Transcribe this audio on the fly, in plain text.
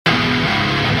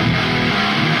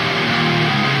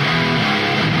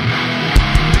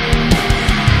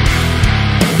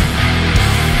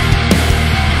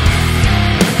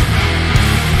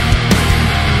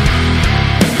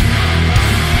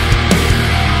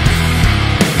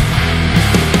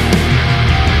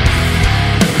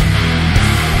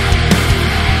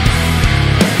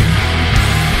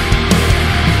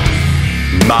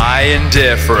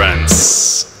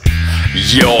indifference,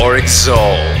 your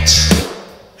exalt.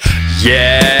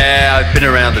 Yeah, I've been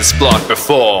around this block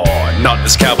before, not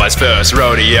this cowboy's first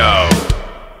rodeo.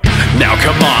 Now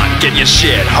come on, get your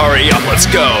shit, hurry up, let's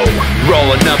go. Roll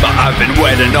a number, I've been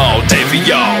waiting all day for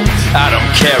yo. I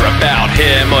don't care about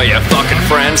him or your fucking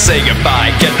friends. Say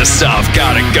goodbye, get the stuff,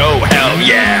 gotta go, hell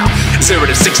yeah. 0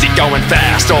 to 60 going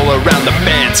fast, all around the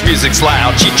bends. Music's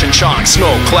loud, Cheech and Chong,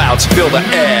 smoke clouds fill the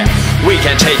air. We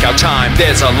can take our time,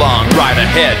 there's a long ride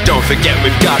ahead. Don't forget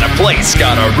we've got a place,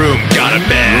 got a room, got a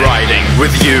bed. Riding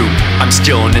with you, I'm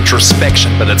still in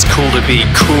introspection, but it's cool to be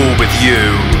cool with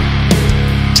you.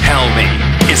 Tell me,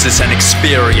 is this an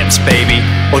experience, baby,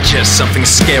 or just something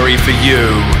scary for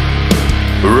you?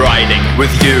 Riding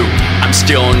with you, I'm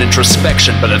still in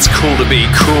introspection, but it's cool to be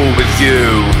cool with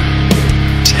you.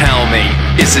 Tell me,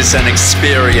 is this an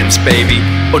experience, baby,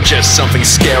 or just something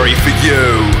scary for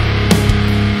you?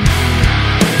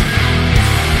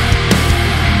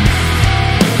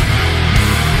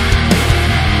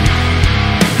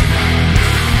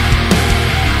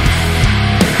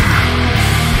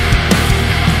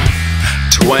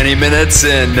 "20 minutes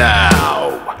in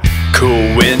now,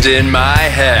 cool wind in my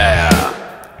hair.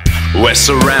 We're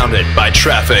surrounded by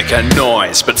traffic and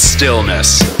noise, but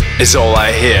stillness is all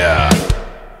I hear.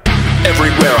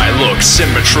 Everywhere I look,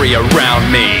 symmetry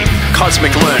around me.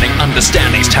 Cosmic learning,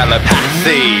 understanding's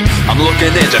telepathy. I'm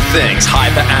looking into things,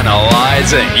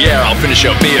 hyper-analyzing. Yeah, I'll finish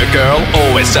your beer, girl,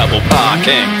 always double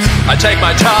parking. I take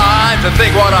my time to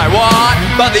think what I want,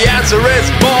 but the answer is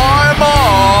more and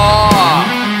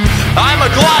more. I'm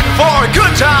a glutton for a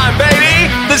good time,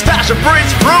 baby. This passion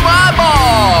breathes through my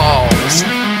balls.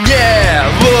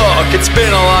 Yeah, look, it's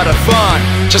been a lot of fun.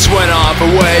 Just went on for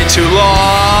way too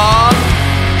long.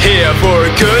 Here for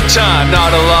a good time,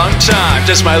 not a long time.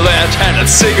 Just my left-handed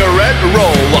cigarette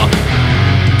roller.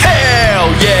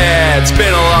 Hell yeah, it's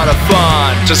been a lot of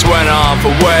fun. Just went on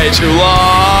for way too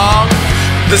long.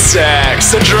 The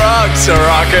sex, the drugs, the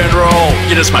rock and roll.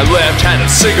 You're just my left-handed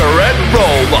cigarette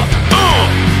roller.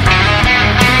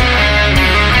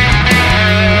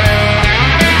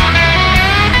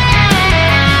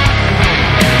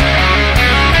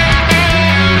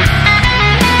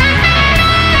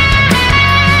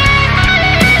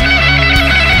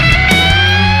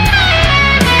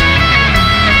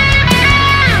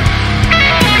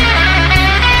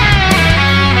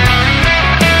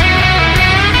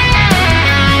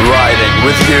 Riding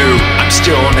with you, I'm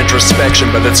still in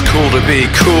introspection, but it's cool to be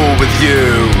cool with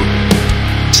you.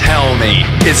 Tell me,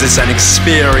 is this an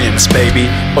experience, baby,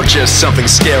 or just something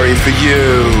scary for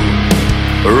you?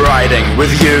 Riding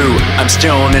with you, I'm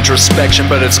still in introspection,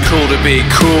 but it's cool to be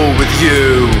cool with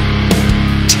you.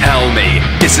 Tell me,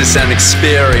 is this an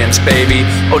experience, baby,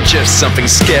 or just something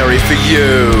scary for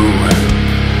you?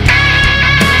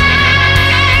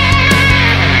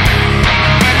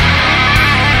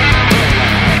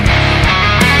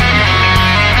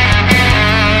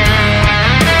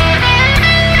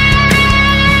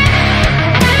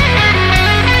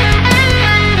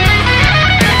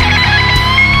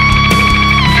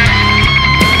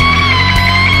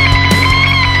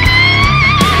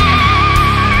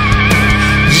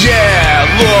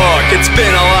 Look, it's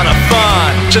been a lot of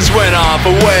fun. Just went on for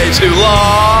way too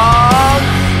long.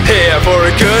 Here for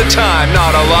a good time,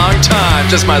 not a long time.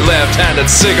 Just my left-handed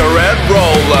cigarette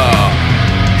roller.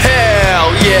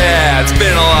 Hell yeah, it's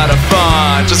been a lot of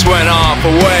fun. Just went on for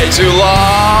way too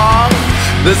long.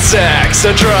 The sex,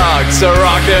 the drugs, the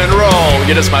rock and roll.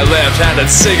 You're just my left-handed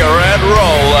cigarette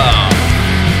roller.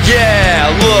 Yeah,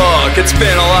 look, it's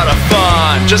been a lot of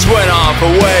fun. Just went on for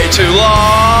way too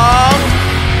long.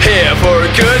 Here for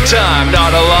a good time,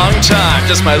 not a long time.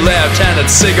 Just my left-handed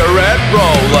cigarette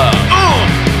roller.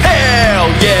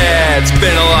 Hell yeah, it's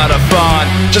been a lot of fun.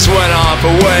 Just went on for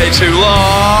way too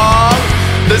long.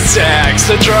 The sex,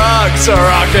 the drugs, the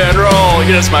rock and roll.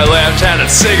 You're just my left-handed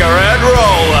cigarette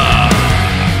roller.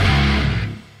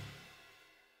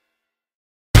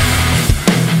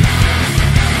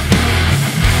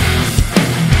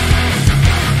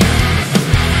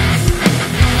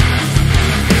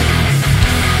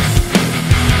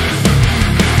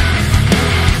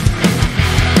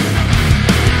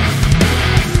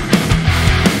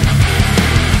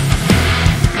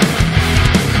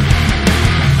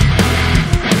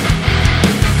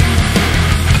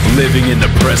 Living in the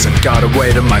present, got a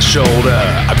weight on my shoulder.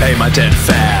 I pay my debt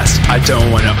fast, I don't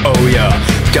wanna owe ya.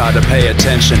 Gotta pay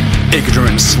attention,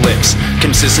 ignorance slips.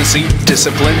 Consistency,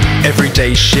 discipline,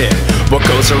 everyday shit. What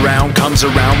goes around comes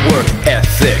around, work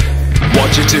ethic.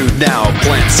 What you do now,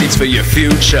 plant seeds for your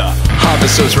future.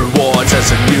 Harvest those rewards as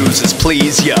the muses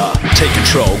please ya. Take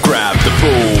control, grab the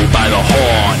bull by the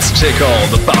horns. Tick all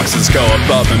the boxes, go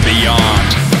above and beyond.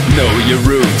 Know your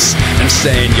roots and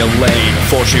stay in your lane.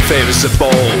 Fortune favors the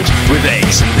bold with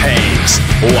aches and pains.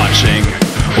 Watching,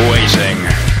 waiting,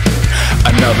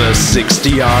 another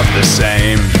 60 of the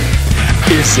same.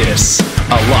 Is this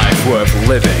a life worth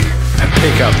living? And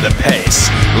pick up the pace,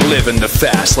 live in the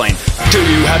fast lane. Do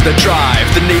you have the drive,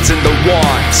 the needs and the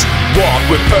wants? Walk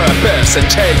with purpose and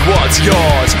take what's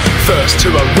yours. First to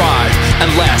arrive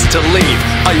and last to leave.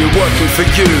 Are you working for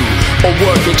you or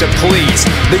working to please?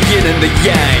 The yin and the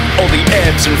yang, all the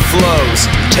ebbs and flows.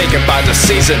 Taken by the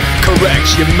season,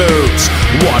 correct your moves.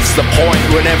 What's the point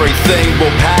when everything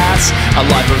will pass? A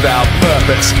life without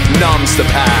purpose numbs the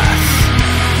path.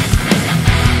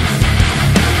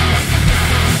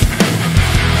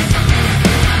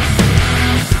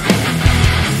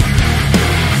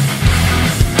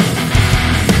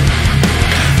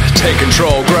 Take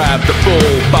control, grab the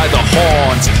bull by the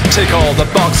horns. Tick all the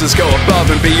boxes, go above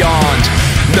and beyond.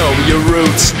 Know your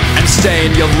roots and stay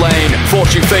in your lane.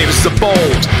 Fortune favors the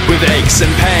bold with aches and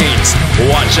pains.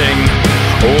 Watching,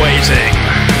 waiting,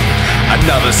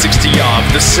 another 60 of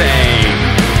the same.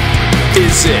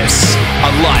 Is this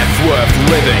a life worth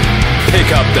living?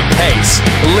 Pick up the pace,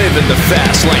 live in the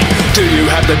fast lane. Do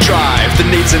you have the drive, the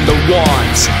needs and the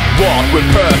wants? Walk with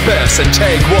purpose and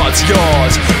take what's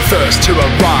yours. First to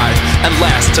arrive and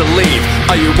last to leave.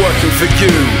 Are you working for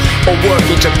you or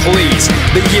working to please?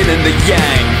 The yin and the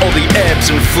yang, all the ebbs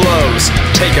and flows.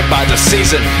 Taken by the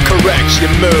season, correct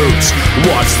your moves.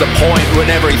 What's the point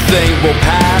when everything will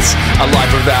pass? A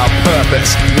life without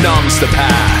purpose numbs the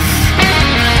path.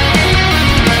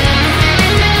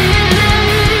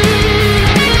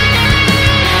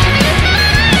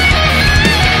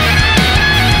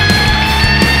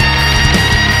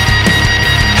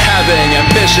 Having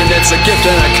ambition, it's a gift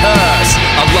and a curse.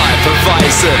 A life of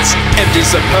vices empties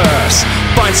the purse.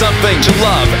 Find something to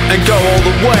love and go all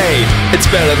the way. It's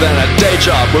better than a day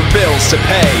job with bills to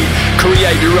pay.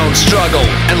 Create your own struggle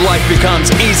and life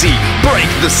becomes easy. Break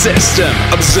the system,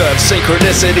 observe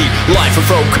synchronicity. Life will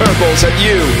throw curveballs at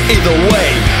you either way.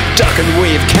 Duck and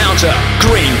weave, counter,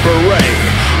 green beret.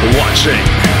 Watching,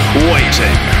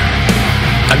 waiting,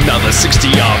 another 60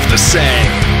 of the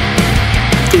same.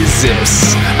 Is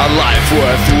this a life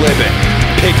worth living?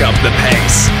 Pick up the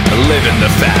pace, live in the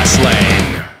fast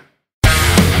lane.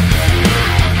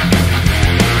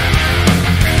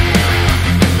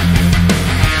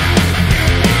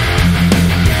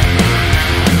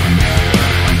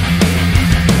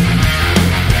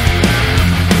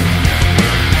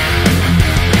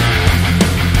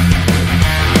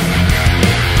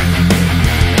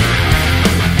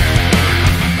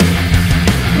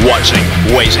 Watching,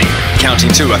 waiting, counting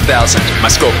to 1,000. My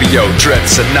Scorpio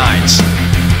drifts at night.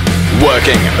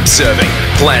 Working, observing,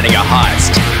 planning a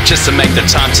heist, just to make the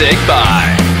time tick by.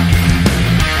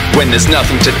 When there's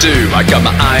nothing to do, I got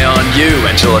my eye on you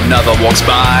until another walks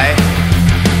by.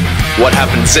 What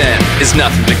happens then is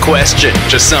nothing to question,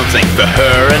 just something for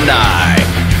her and I.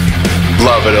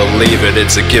 Love it or leave it,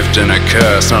 it's a gift and a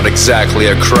curse, not exactly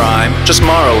a crime, just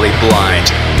morally blind.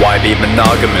 Why be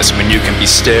monogamous when you can be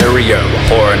stereo? A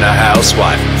whore and a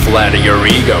housewife, flatter your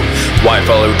ego. Why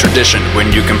follow tradition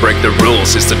when you can break the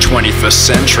rules? It's the 21st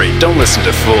century, don't listen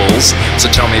to fools. So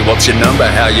tell me what's your number,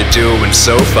 how you doing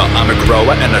so far? I'm a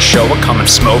grower and a shower, come and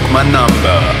smoke my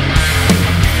number.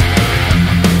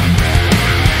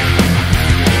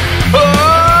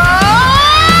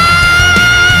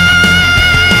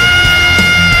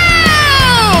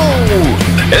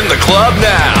 In the club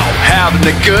now, having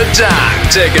a good time,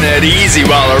 taking it easy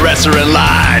while the rest are in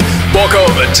line. Walk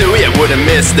over to you, wouldn't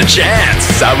miss the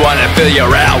chance. I wanna feel you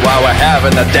out while we're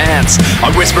having a dance.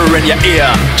 I whisper in your ear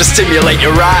to stimulate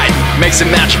your ride. Mix and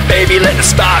match, baby, let the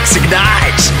sparks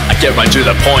ignite. I get right to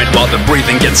the point while the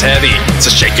breathing gets heavy.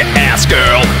 So shake your ass,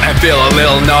 girl, and feel a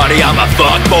little naughty. I'm a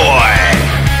fuckboy,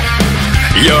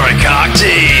 you're a cock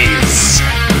tease.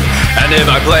 And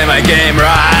if I play my game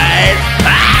right,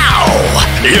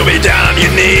 you'll be down on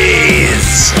your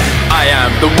knees. I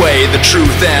am the way, the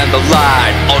truth, and the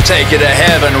light. I'll take you to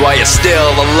heaven while you're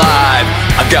still alive.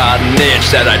 I've got an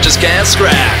itch that I just can't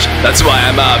scratch. That's why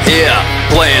I'm up here,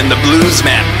 playing the blues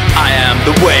man. I am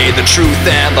the way, the truth,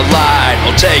 and the light.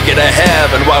 I'll take you to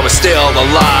heaven while we're still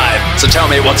alive. So tell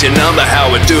me what's your number, how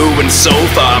we're doing so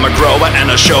far. I'm a grower and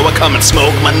a shower, come and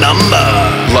smoke my number.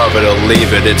 Love it or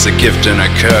leave it, it's a gift and a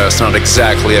curse. Not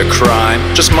exactly a crime,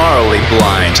 just morally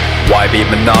blind. Why be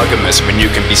monogamous when you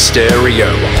can be stereo?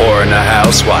 A whore and a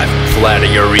housewife, flatter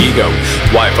your ego.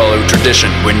 Why follow tradition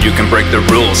when you can break the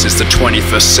rules? It's the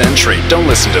 21st century, don't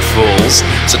listen to fools.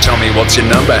 So tell me what's your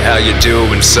number, how you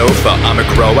doing so far. I'm a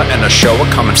grower and a shower,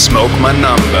 come and smoke my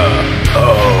number.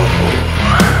 Oh,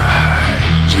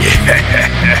 yeah.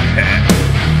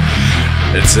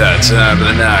 It's that time of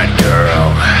the night,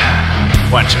 girl.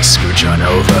 Why don't you scooch on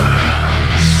over?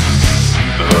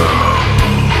 Oh,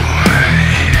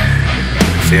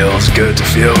 feels good to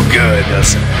feel good,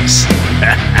 doesn't it?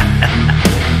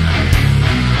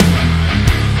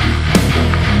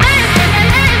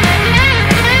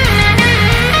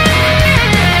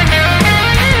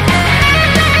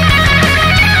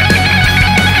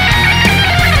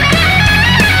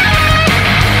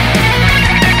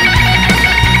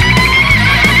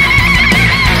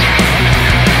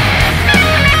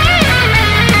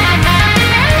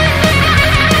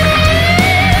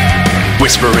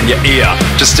 Whisper in your ear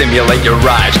to stimulate your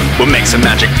right. What makes a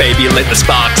magic baby, let the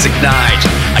sparks ignite.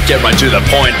 I get right to the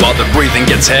point while the breathing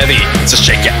gets heavy. So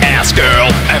shake your ass,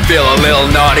 girl, and feel a little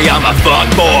naughty. I'm a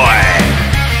fuckboy,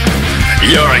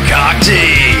 you're a cock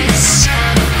tease.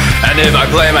 And if I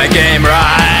play my game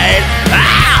right,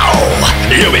 ow,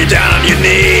 you'll be down on your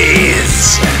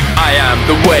knees. I am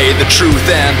the way, the truth,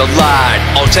 and the light.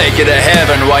 I'll take you to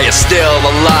heaven while you're still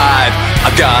alive.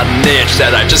 I've got an itch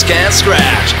that I just can't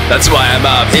scratch. That's why I'm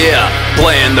up here,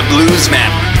 playing the blues man.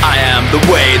 I am the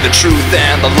way, the truth,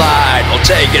 and the light. I'll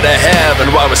take you to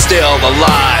heaven while we're still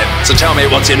alive. So tell me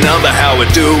what's your number, how we're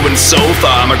doing so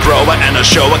far. I'm a grower and a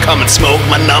shower, come and smoke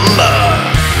my number.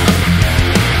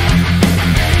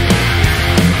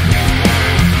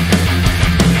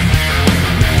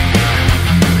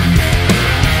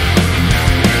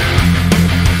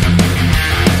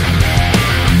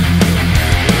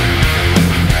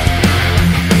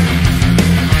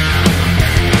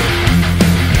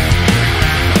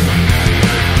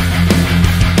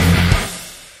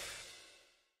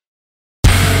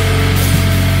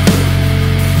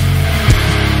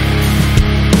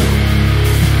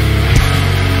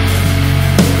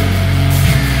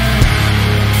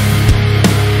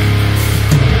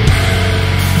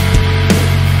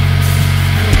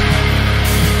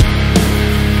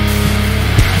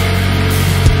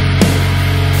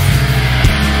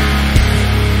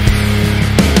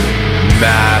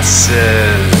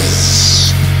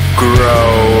 Masses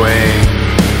growing,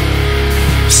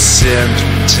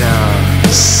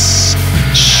 symptoms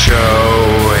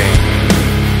showing,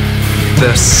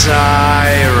 the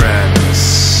sirens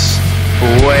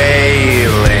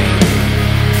wailing,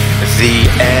 the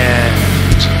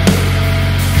end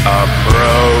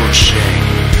approaching.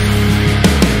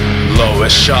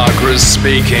 Lowest chakras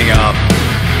speaking up,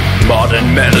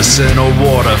 modern medicine or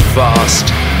water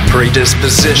fast.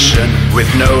 Predisposition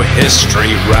with no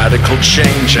history, radical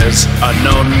changes,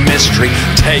 unknown mystery.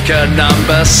 Take a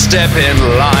number, step in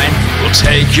line. We'll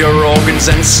take your organs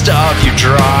and starve you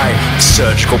dry.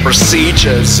 Surgical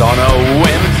procedures on a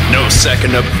whim, no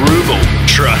second approval,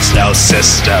 trust our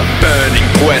system. Burning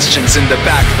questions in the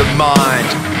back of the mind.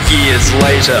 Years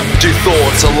later, do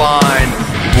thoughts align?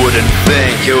 Wouldn't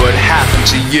think it would happen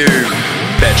to you.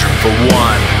 Bedroom for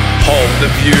one, hold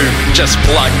the view, just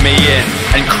plug me in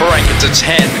and crank it to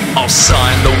 10. I'll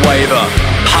sign the waiver,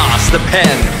 pass the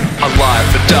pen. Alive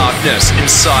for darkness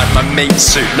inside my meat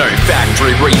suit. No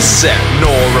factory reset, nor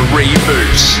a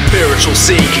reboot. Spiritual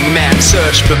seeking, man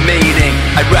search for meaning.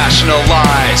 I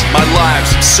rationalize my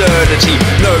life's absurdity.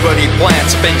 Nobody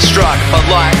plans on being struck by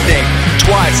lightning.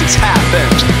 Twice it's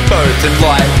happened, both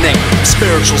enlightening.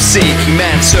 Spiritual seeking,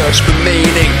 man search for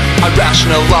meaning. I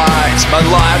rationalize my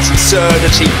life's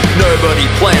absurdity. Nobody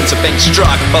plans on being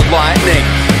struck by lightning.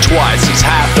 Twice it's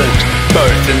happened,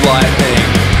 both enlightening.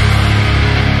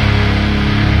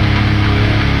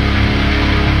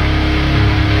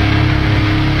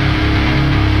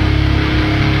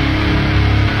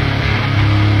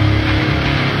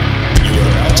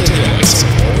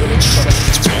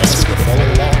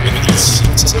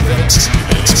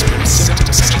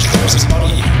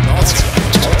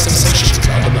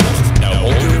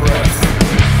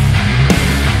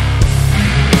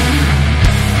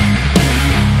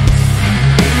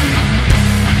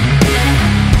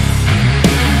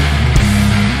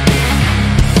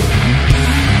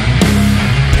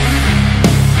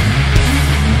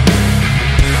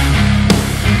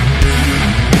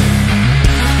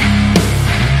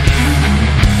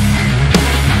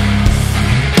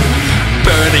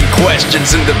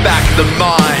 legends in the back of the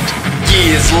mind.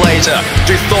 Years later,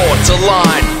 do thoughts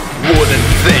align? Wouldn't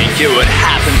think it would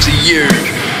happen to you.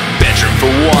 Bedroom for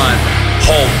one,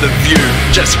 hold the view.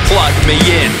 Just plug me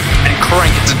in and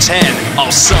crank it to 10.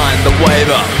 I'll sign the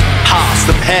waiver, pass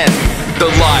the pen. The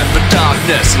light for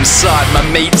darkness inside my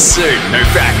meat suit. No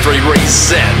factory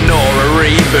reset nor a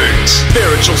reboot.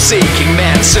 Spiritual seeking,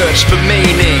 man search for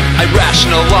meaning. I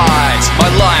rationalize my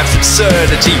life's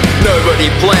absurdity. Nobody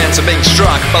plans on being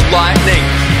struck by lightning.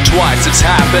 Twice it's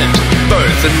happened,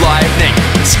 both enlightening.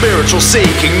 Spiritual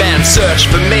seeking, man search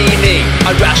for meaning.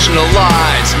 I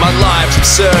rationalize my life's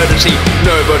absurdity.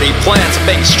 Nobody plans on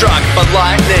being struck by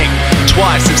lightning.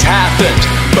 Twice it's happened,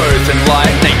 both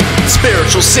enlightening.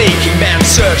 Spiritual seeking, man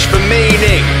search for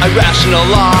meaning. I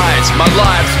rationalize my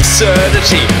life's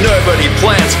absurdity. Nobody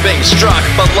plans on being struck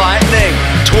by lightning.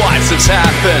 Twice it's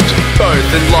happened, both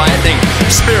enlightening.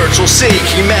 Spiritual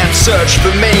seeking, man search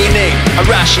for meaning. I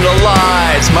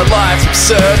rationalize my life's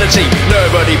absurdity.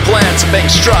 Nobody plans on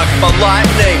being struck by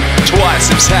lightning.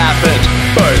 Twice it's happened,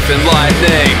 both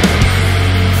enlightening.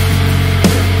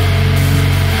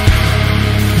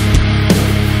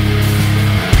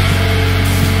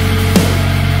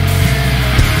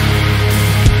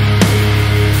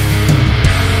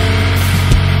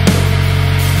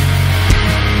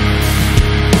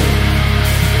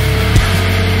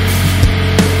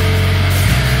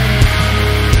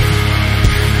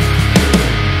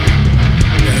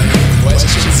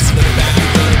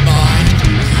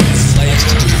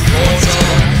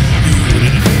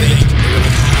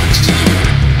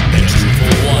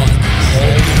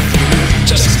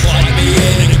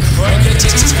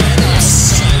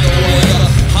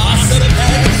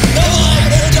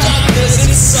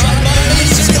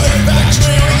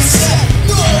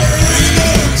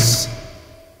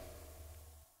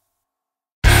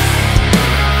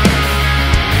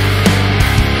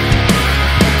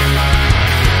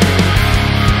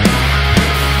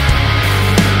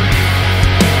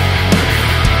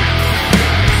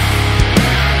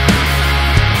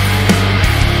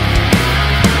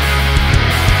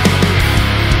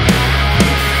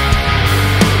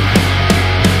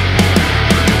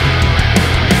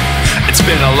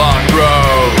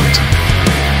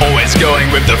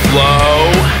 With the flow,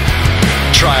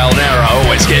 trial and error,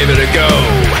 always gave it a go.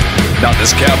 Not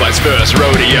this cowboy's first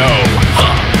rodeo.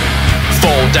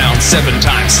 Fall down 7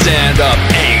 times, stand up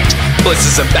 8.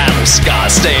 Blisters and battle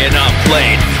scars, staying up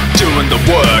late. Doing the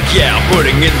work, yeah,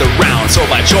 putting in the rounds. All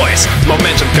by choice,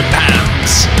 momentum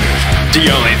compounds. The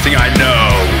only thing I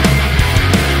know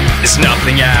is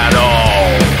nothing at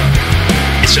all.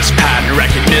 It's just pattern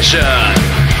recognition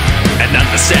and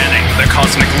understanding the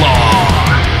cosmic law.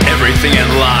 Everything in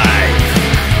life,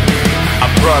 a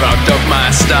product of my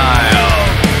style.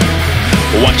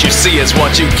 What you see is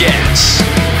what you get.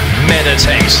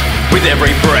 Meditate with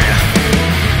every breath.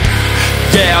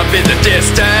 Yeah, I've been the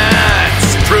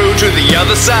distance, through to the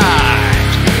other side.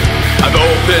 I've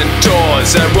opened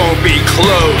doors that won't be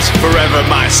closed. Forever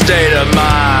my state of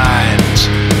mind.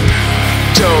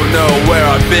 Don't know where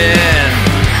I've been,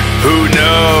 who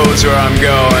knows where I'm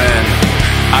going.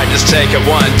 I just take it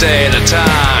one day at a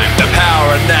time. The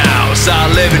power of now,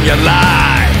 start living your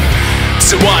life.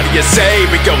 So what do you say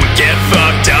we go and get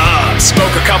fucked up?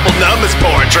 Smoke a couple numbers,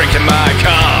 pour a drink in my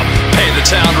cup. Paint the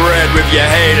town red with your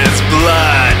haters'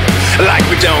 blood, like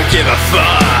we don't give a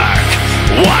fuck.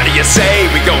 What do you say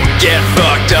we go and get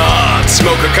fucked up?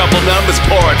 Smoke a couple numbers,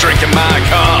 pour a drink in my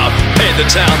cup. Paint the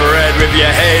town red with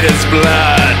your haters'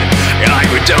 blood, like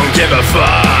we don't give a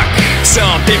fuck.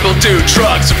 Some people do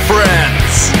drugs with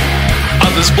friends,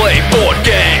 others play board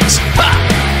games. Ha!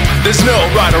 There's no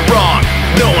right or wrong,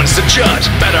 no one's the judge.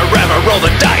 Better ever roll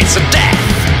the dice of death.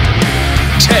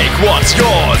 Take what's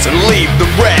yours and leave the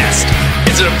rest.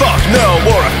 Is it a fuck no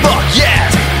or a fuck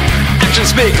yes? Actions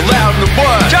speak louder than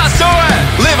words. Just do it!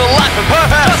 Live a life of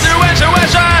purpose. Just do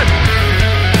intuition!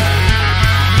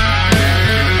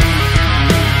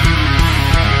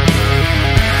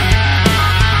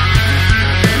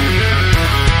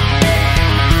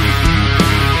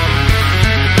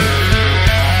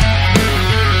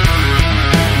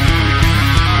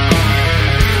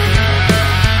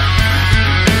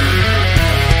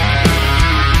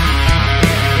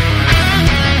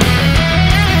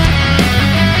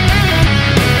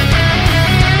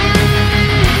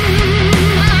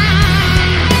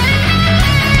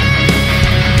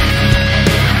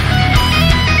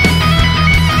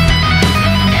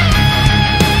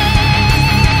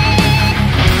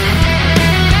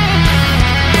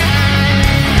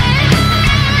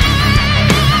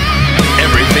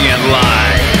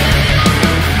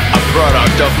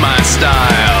 Of my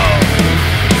style.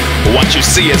 What What you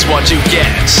see is what you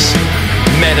get.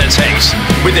 Meditate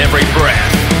with every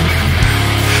breath.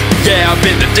 Yeah, I've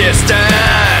been the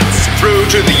distance, through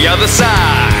to the other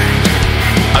side.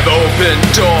 I've opened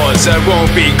doors that won't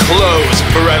be closed,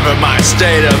 forever my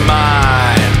state of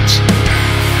mind.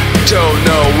 Don't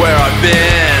know where I've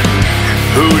been,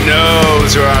 who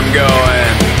knows where I'm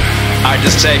going. I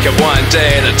just take it one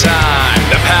day at a time.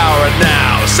 The power of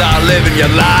now, start living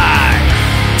your life.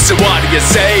 So what do you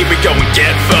say we go and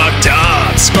get fucked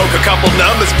up? Smoke a couple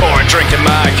numbers, pour a drink in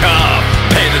my cup.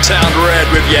 Paint the town red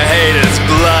with your haters'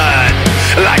 blood,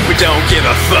 like we don't give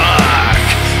a fuck.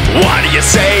 What do you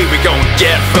say we gon'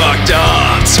 get fucked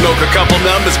up? Smoke a couple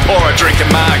numbers, pour a drink in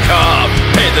my cup.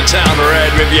 Paint the town red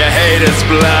with your haters'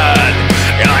 blood,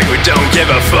 like we don't give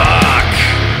a fuck.